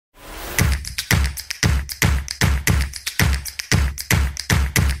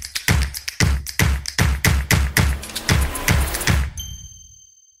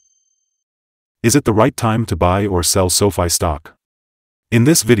Is it the right time to buy or sell SoFi stock? In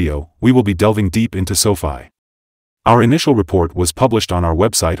this video, we will be delving deep into SoFi. Our initial report was published on our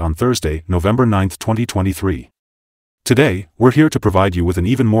website on Thursday, November 9, 2023. Today, we're here to provide you with an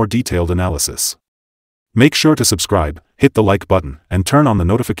even more detailed analysis. Make sure to subscribe, hit the like button, and turn on the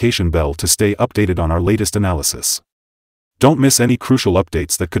notification bell to stay updated on our latest analysis. Don't miss any crucial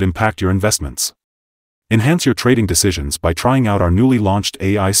updates that could impact your investments. Enhance your trading decisions by trying out our newly launched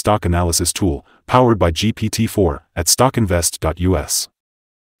AI stock analysis tool, powered by GPT-4, at StockInvest.us.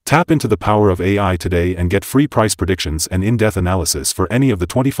 Tap into the power of AI today and get free price predictions and in-depth analysis for any of the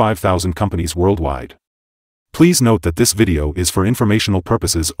 25,000 companies worldwide. Please note that this video is for informational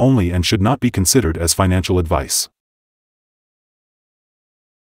purposes only and should not be considered as financial advice.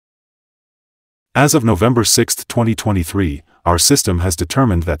 As of November 6, 2023, our system has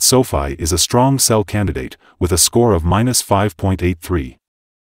determined that SoFi is a strong sell candidate, with a score of -5.83.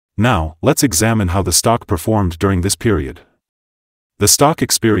 Now, let's examine how the stock performed during this period. The stock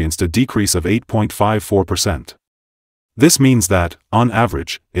experienced a decrease of 8.54%. This means that, on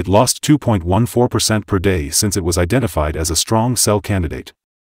average, it lost 2.14% per day since it was identified as a strong sell candidate.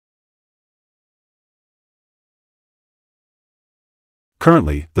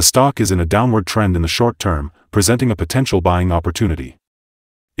 Currently, the stock is in a downward trend in the short term, presenting a potential buying opportunity.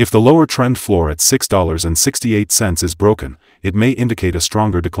 If the lower trend floor at $6.68 is broken, it may indicate a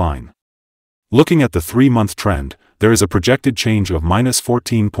stronger decline. Looking at the 3-month trend, there is a projected change of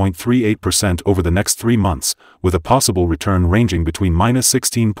 -14.38% over the next 3 months, with a possible return ranging between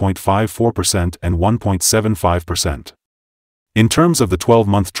 -16.54% and 1.75%. In terms of the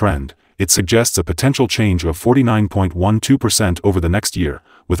 12-month trend, it suggests a potential change of 49.12% over the next year,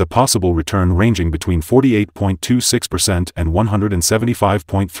 with a possible return ranging between 48.26% and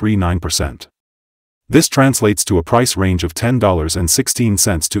 175.39%. This translates to a price range of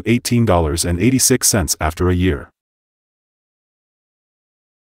 $10.16 to $18.86 after a year.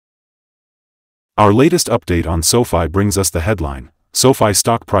 Our latest update on SoFi brings us the headline: SoFi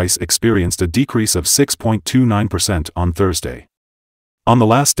stock price experienced a decrease of 6.29% on Thursday. On the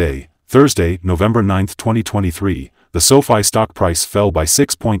last day, Thursday, November 9, 2023, the SoFi stock price fell by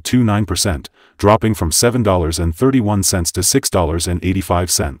 6.29%, dropping from $7.31 to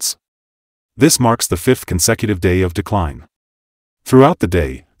 $6.85. This marks the 5th consecutive day of decline. Throughout the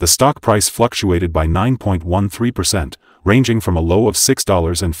day, the stock price fluctuated by 9.13%, ranging from a low of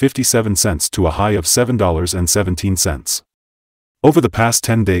 $6.57 to a high of $7.17. Over the past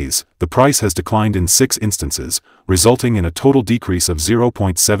 10 days, the price has declined in 6 instances, resulting in a total decrease of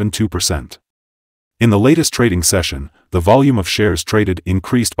 0.72%. In the latest trading session, the volume of shares traded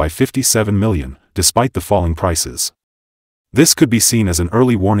increased by 57 million, despite the falling prices. This could be seen as an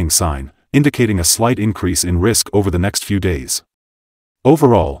early warning sign, indicating a slight increase in risk over the next few days.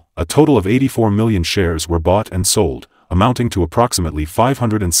 Overall, a total of 84 million shares were bought and sold, amounting to approximately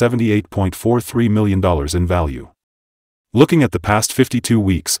 $578.43 million in value. Looking at the past 52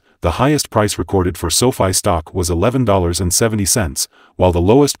 weeks, the highest price recorded for SoFi stock was $11.70, while the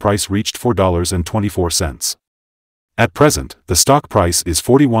lowest price reached $4.24. At present, the stock price is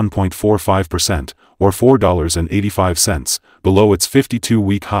 41.45%, or $4.85, below its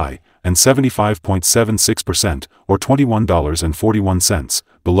 52-week high, and 75.76%, or $21.41,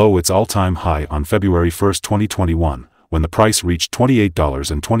 below its all-time high on February 1, 2021, when the price reached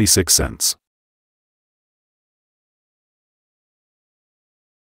 $28.26.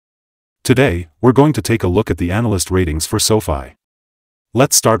 Today, we're going to take a look at the analyst ratings for SoFi.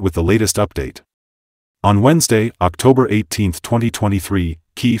 Let's start with the latest update. On Wednesday, October 18, 2023,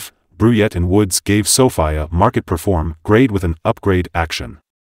 Keefe, Bruyette & Woods gave SoFi a market perform grade with an upgrade action.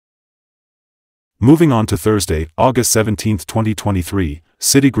 Moving on to Thursday, August 17, 2023,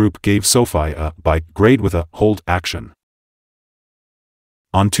 Citigroup gave SoFi a buy grade with a hold action.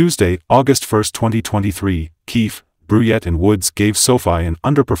 On Tuesday, August 1, 2023, Keefe, Bruyette & Woods gave SoFi an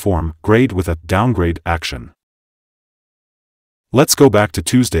underperform grade with a downgrade action. Let's go back to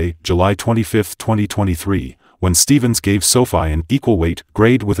Tuesday, July 25, 2023, when Stephens gave SoFi an equal weight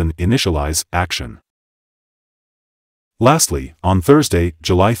grade with an initialize action. Lastly, on Thursday,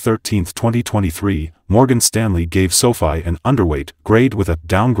 July 13, 2023, Morgan Stanley gave SoFi an underweight grade with a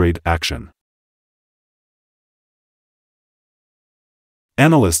downgrade action.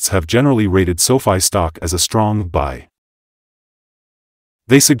 Analysts have generally rated SoFi stock as a strong buy.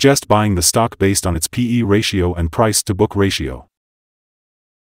 They suggest buying the stock based on its PE ratio and price-to-book ratio.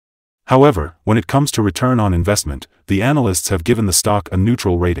 However, when it comes to return on investment, the analysts have given the stock a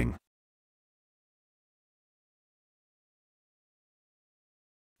neutral rating.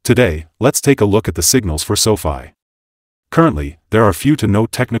 Today, let's take a look at the signals for SoFi. Currently, there are few to no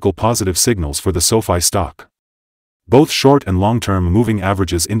technical positive signals for the SoFi stock. Both short and long-term moving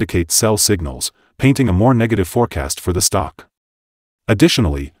averages indicate sell signals, painting a more negative forecast for the stock.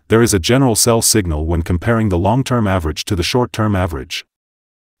 Additionally, there is a general sell signal when comparing the long-term average to the short-term average.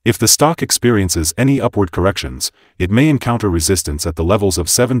 If the stock experiences any upward corrections, it may encounter resistance at the levels of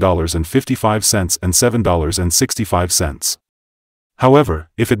 $7.55 and $7.65. However,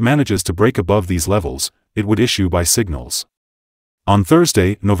 if it manages to break above these levels, it would issue buy signals. On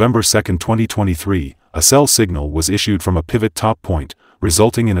Thursday, November 2, 2023, a sell signal was issued from a pivot top point,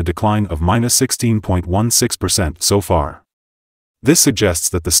 resulting in a decline of -16.16% so far. This suggests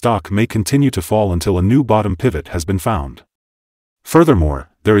that the stock may continue to fall until a new bottom pivot has been found. Furthermore,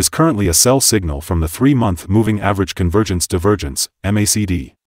 there is currently a sell signal from the 3-month moving average convergence divergence,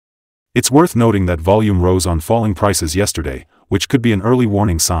 MACD. It's worth noting that volume rose on falling prices yesterday, which could be an early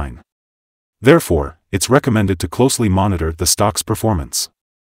warning sign. Therefore, it's recommended to closely monitor the stock's performance.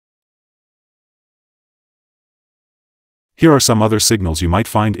 Here are some other signals you might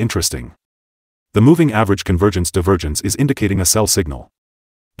find interesting. The moving average convergence divergence is indicating a sell signal.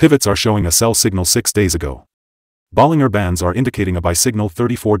 Pivots are showing a sell signal 6 days ago. Bollinger Bands are indicating a buy signal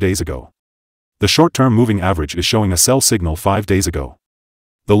 34 days ago. The short-term moving average is showing a sell signal 5 days ago.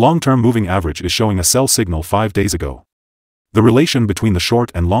 The long-term moving average is showing a sell signal 5 days ago. The relation between the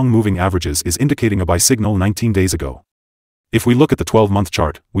short and long moving averages is indicating a buy signal 19 days ago. If we look at the 12-month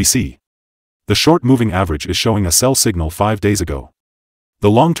chart, we see the short moving average is showing a sell signal 5 days ago.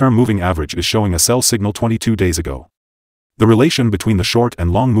 The long-term moving average is showing a sell signal 22 days ago. The relation between the short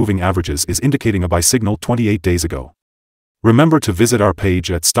and long moving averages is indicating a buy signal 28 days ago. Remember to visit our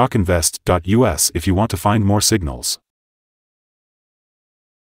page at StockInvest.us if you want to find more signals.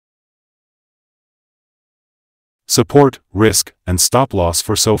 Support, risk, and stop loss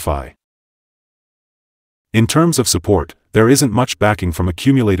for SoFi. In terms of support, there isn't much backing from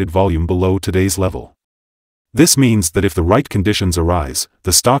accumulated volume below today's level. This means that if the right conditions arise,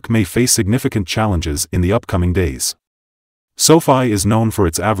 the stock may face significant challenges in the upcoming days. SoFi is known for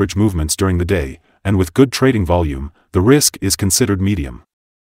its average movements during the day, and with good trading volume, the risk is considered medium.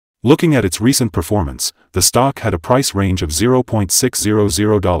 Looking at its recent performance, the stock had a price range of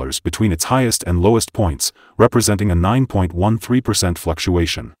 $0.600 between its highest and lowest points, representing a 9.13%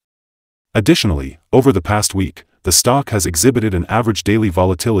 fluctuation. Additionally, over the past week, the stock has exhibited an average daily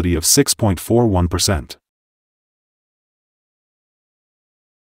volatility of 6.41%.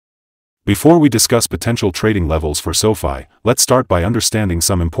 Before we discuss potential trading levels for SoFi, let's start by understanding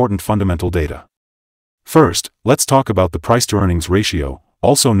some important fundamental data. First, let's talk about the price-to-earnings ratio,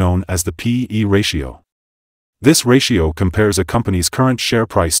 also known as the P/E ratio. This ratio compares a company's current share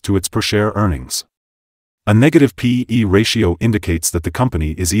price to its per-share earnings. A negative P/E ratio indicates that the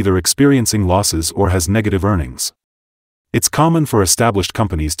company is either experiencing losses or has negative earnings. It's common for established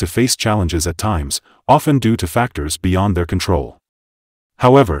companies to face challenges at times, often due to factors beyond their control.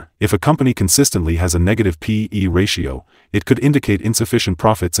 However, if a company consistently has a negative P/E ratio, it could indicate insufficient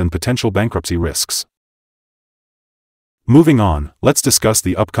profits and potential bankruptcy risks. Moving on, let's discuss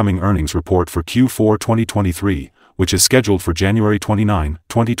the upcoming earnings report for Q4 2023, which is scheduled for January 29,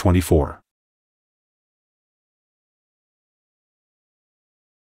 2024.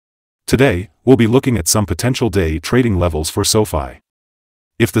 Today, we'll be looking at some potential day trading levels for SoFi.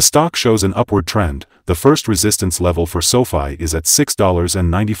 If the stock shows an upward trend, the first resistance level for SoFi is at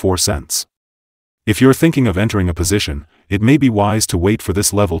 $6.94. If you're thinking of entering a position, it may be wise to wait for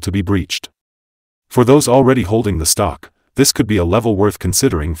this level to be breached. For those already holding the stock, this could be a level worth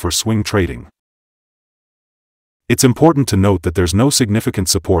considering for swing trading. It's important to note that there's no significant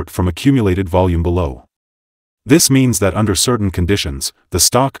support from accumulated volume below. This means that under certain conditions, the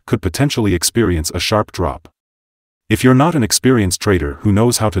stock could potentially experience a sharp drop. If you're not an experienced trader who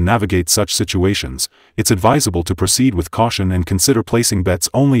knows how to navigate such situations, it's advisable to proceed with caution and consider placing bets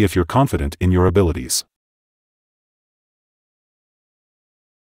only if you're confident in your abilities.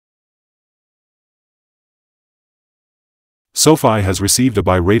 SoFi has received a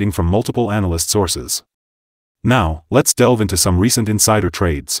buy rating from multiple analyst sources. Now, let's delve into some recent insider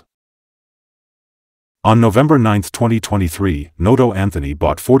trades. On November 9, 2023, Noto Anthony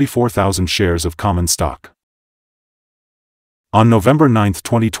bought 44,000 shares of common stock. On November 9,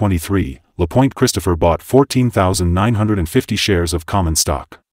 2023, LaPointe Christopher bought 14,950 shares of common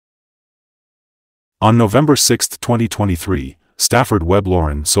stock. On November 6, 2023, Stafford Webb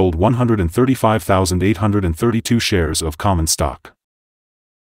Lauren sold 135,832 shares of common stock.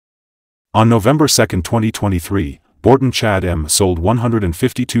 On November 2, 2023, Borton Chad M. sold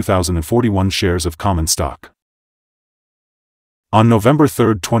 152,041 shares of common stock. On November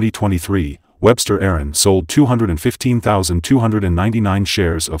 3, 2023, Webster Aaron sold 215,299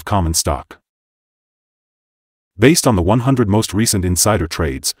 shares of common stock. Based on the 100 most recent insider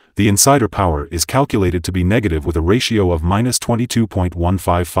trades, the insider power is calculated to be negative with a ratio of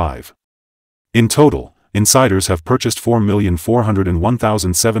 -22.155. In total, insiders have purchased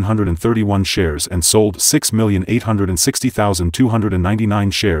 4,401,731 shares and sold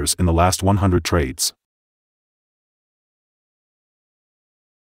 6,860,299 shares in the last 100 trades.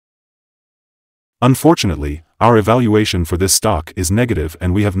 Unfortunately, our evaluation for this stock is negative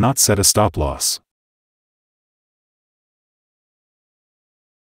and we have not set a stop loss.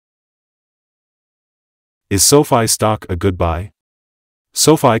 Is SoFi stock a good buy?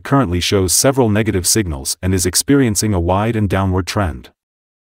 SoFi currently shows several negative signals and is experiencing a wide and downward trend.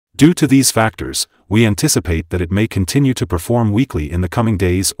 Due to these factors, we anticipate that it may continue to perform weakly in the coming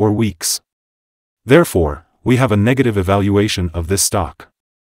days or weeks. Therefore, we have a negative evaluation of this stock.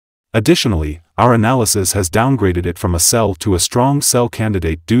 Additionally, our analysis has downgraded it from a sell to a strong sell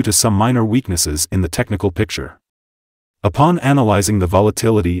candidate due to some minor weaknesses in the technical picture. Upon analyzing the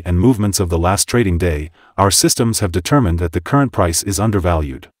volatility and movements of the last trading day, our systems have determined that the current price is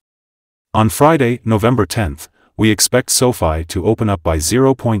undervalued. On Friday, November 10th, we expect SoFi to open up by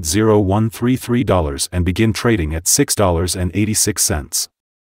 $0.0133 and begin trading at $6.86.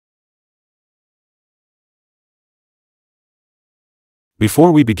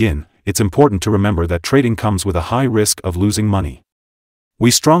 Before we begin, it's important to remember that trading comes with a high risk of losing money. We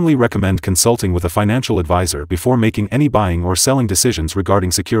strongly recommend consulting with a financial advisor before making any buying or selling decisions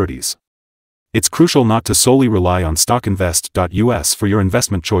regarding securities. It's crucial not to solely rely on StockInvest.us for your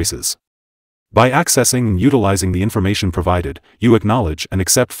investment choices. By accessing and utilizing the information provided, you acknowledge and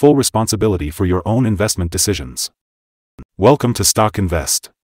accept full responsibility for your own investment decisions. Welcome to StockInvest.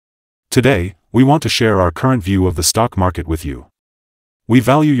 Today, we want to share our current view of the stock market with you. We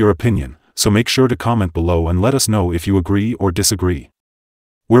value your opinion, so make sure to comment below and let us know if you agree or disagree.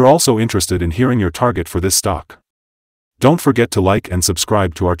 We're also interested in hearing your target for this stock. Don't forget to like and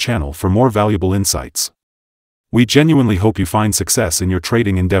subscribe to our channel for more valuable insights. We genuinely hope you find success in your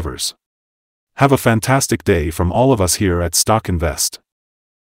trading endeavors. Have a fantastic day from all of us here at StockInvest.